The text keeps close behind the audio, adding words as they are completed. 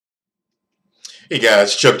Hey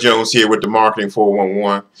guys, Chuck Jones here with the Marketing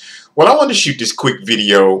 411. Well, I wanted to shoot this quick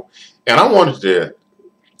video and I wanted to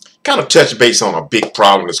kind of touch base on a big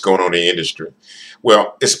problem that's going on in the industry.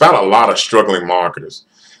 Well, it's about a lot of struggling marketers.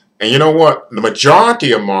 And you know what? The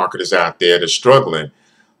majority of marketers out there that are struggling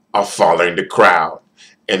are following the crowd.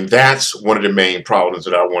 And that's one of the main problems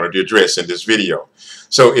that I wanted to address in this video.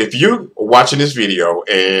 So if you're watching this video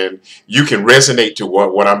and you can resonate to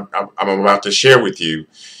what I'm about to share with you,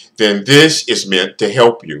 then this is meant to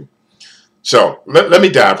help you. So let me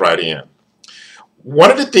dive right in.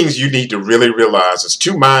 One of the things you need to really realize is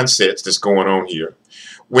two mindsets that's going on here.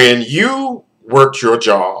 When you worked your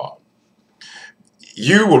job,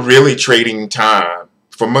 you were really trading time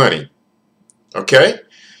for money. Okay?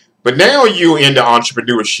 But now you're into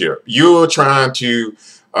entrepreneurship. You're trying to,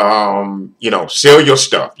 sell your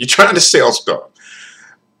stuff. You're trying to sell stuff.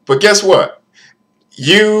 But guess what?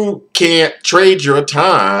 You can't trade your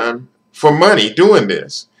time for money doing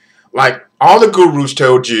this. Like all the gurus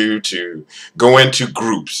told you to go into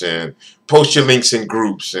groups and post your links in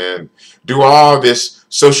groups and do all this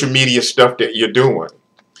social media stuff that you're doing.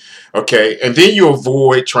 Okay, and then you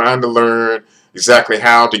avoid trying to learn exactly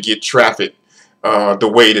how to get traffic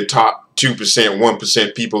the way the top 2%,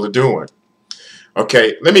 1% people are doing.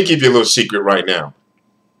 Okay, let me give you a little secret right now.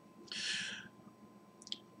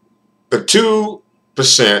 The 2%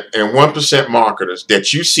 and 1% marketers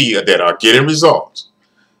that you see that are getting results,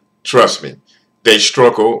 trust me, they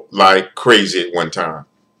struggle like crazy at one time.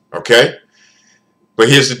 Okay? But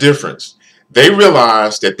here's the difference. They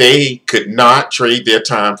realized that they could not trade their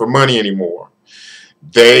time for money anymore.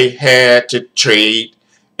 They had to trade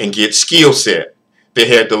and get skill set. They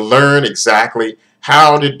had to learn exactly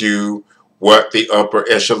how to do what the upper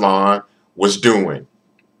echelon was doing.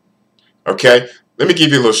 Okay? Let me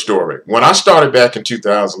give you a little story. When I started back in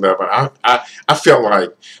 2011, I felt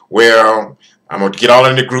like, well, I'm going to get all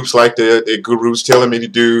into groups like the gurus telling me to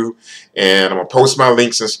do, and I'm going to post my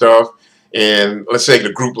links and stuff. And let's say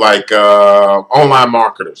the group like online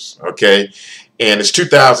marketers, okay? And it's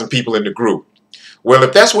 2,000 people in the group. Well,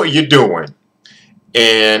 if that's what you're doing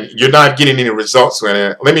and you're not getting any results with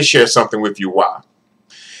it, let me share something with you why.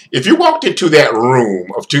 If you walked into that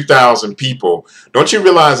room of 2,000 people, don't you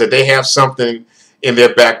realize that they have something in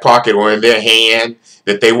their back pocket or in their hand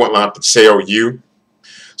that they want to sell you?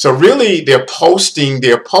 So really, they're posting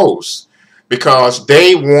their posts because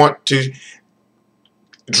they want to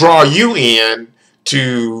draw you in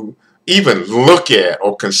to even look at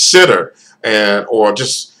or consider or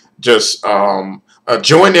just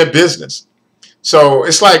join their business. So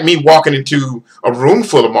it's like me walking into a room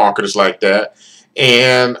full of marketers like that,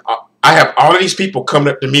 and I have all of these people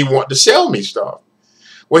coming up to me wanting to sell me stuff.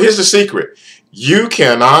 Well, here's the secret. You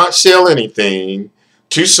cannot sell anything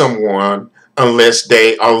to someone unless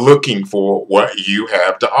they are looking for what you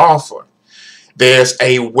have to offer. There's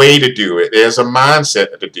a way to do it. There's a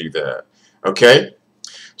mindset to do that. Okay?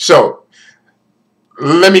 So,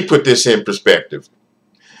 let me put this in perspective.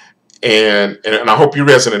 And I hope you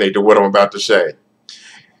resonate to what I'm about to say.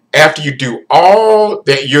 After you do all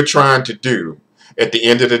that you're trying to do, at the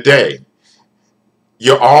end of the day,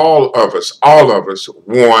 all of us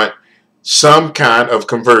want some kind of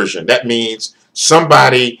conversion. That means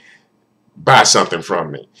somebody buy something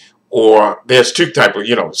from me. Or there's two types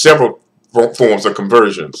of, several forms of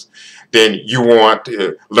conversions. Then you want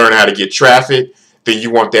to learn how to get traffic. Then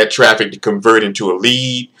you want that traffic to convert into a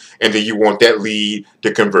lead. And then you want that lead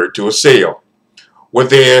to convert to a sale. Well,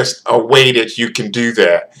 there's a way that you can do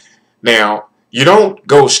that. Now, you don't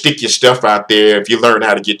go stick your stuff out there if you learn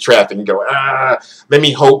how to get traffic and go, let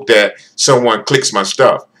me hope that someone clicks my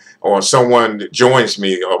stuff or someone joins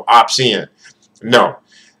me or opts in. No.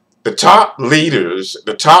 The top leaders,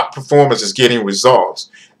 the top performers is getting results.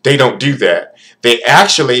 They don't do that. They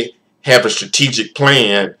actually have a strategic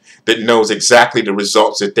plan that knows exactly the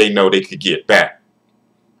results that they know they could get back.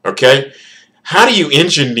 Okay? How do you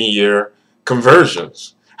engineer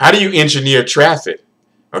conversions? How do you engineer traffic?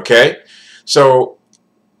 Okay? So,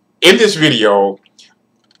 in this video,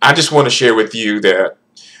 I just want to share with you that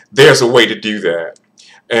there's a way to do that.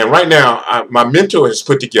 And right now, my mentor has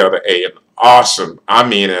put together an awesome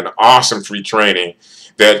free training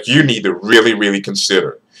that you need to really, really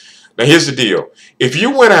consider. Now, here's the deal. If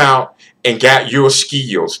you went out and got your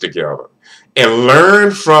skills together and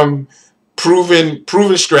learned from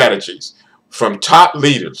proven strategies from top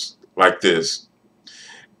leaders like this,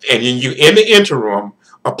 and you, in the interim,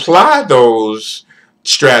 apply those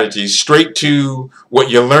strategies straight to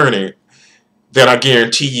what you're learning, then I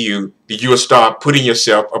guarantee you that you will start putting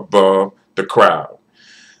yourself above the crowd.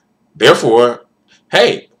 Therefore,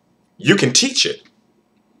 hey, you can teach it.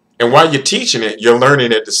 And while you're teaching it, you're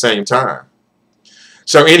learning at the same time.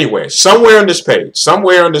 So anyway, somewhere on this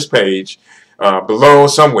page, below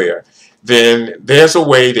somewhere, then there's a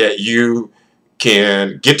way that you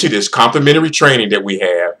can get to this complimentary training that we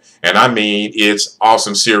have. And I mean, it's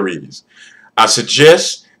awesome series. I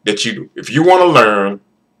suggest that if you want to learn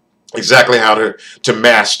exactly how to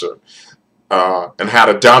master and how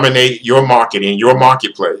to dominate your marketing, your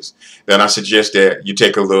marketplace, then I suggest that you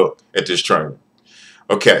take a look at this training.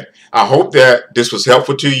 Okay, I hope that this was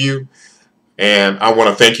helpful to you, and I want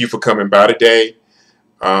to thank you for coming by today.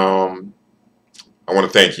 I want to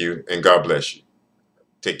thank you, and God bless you.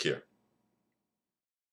 Take care.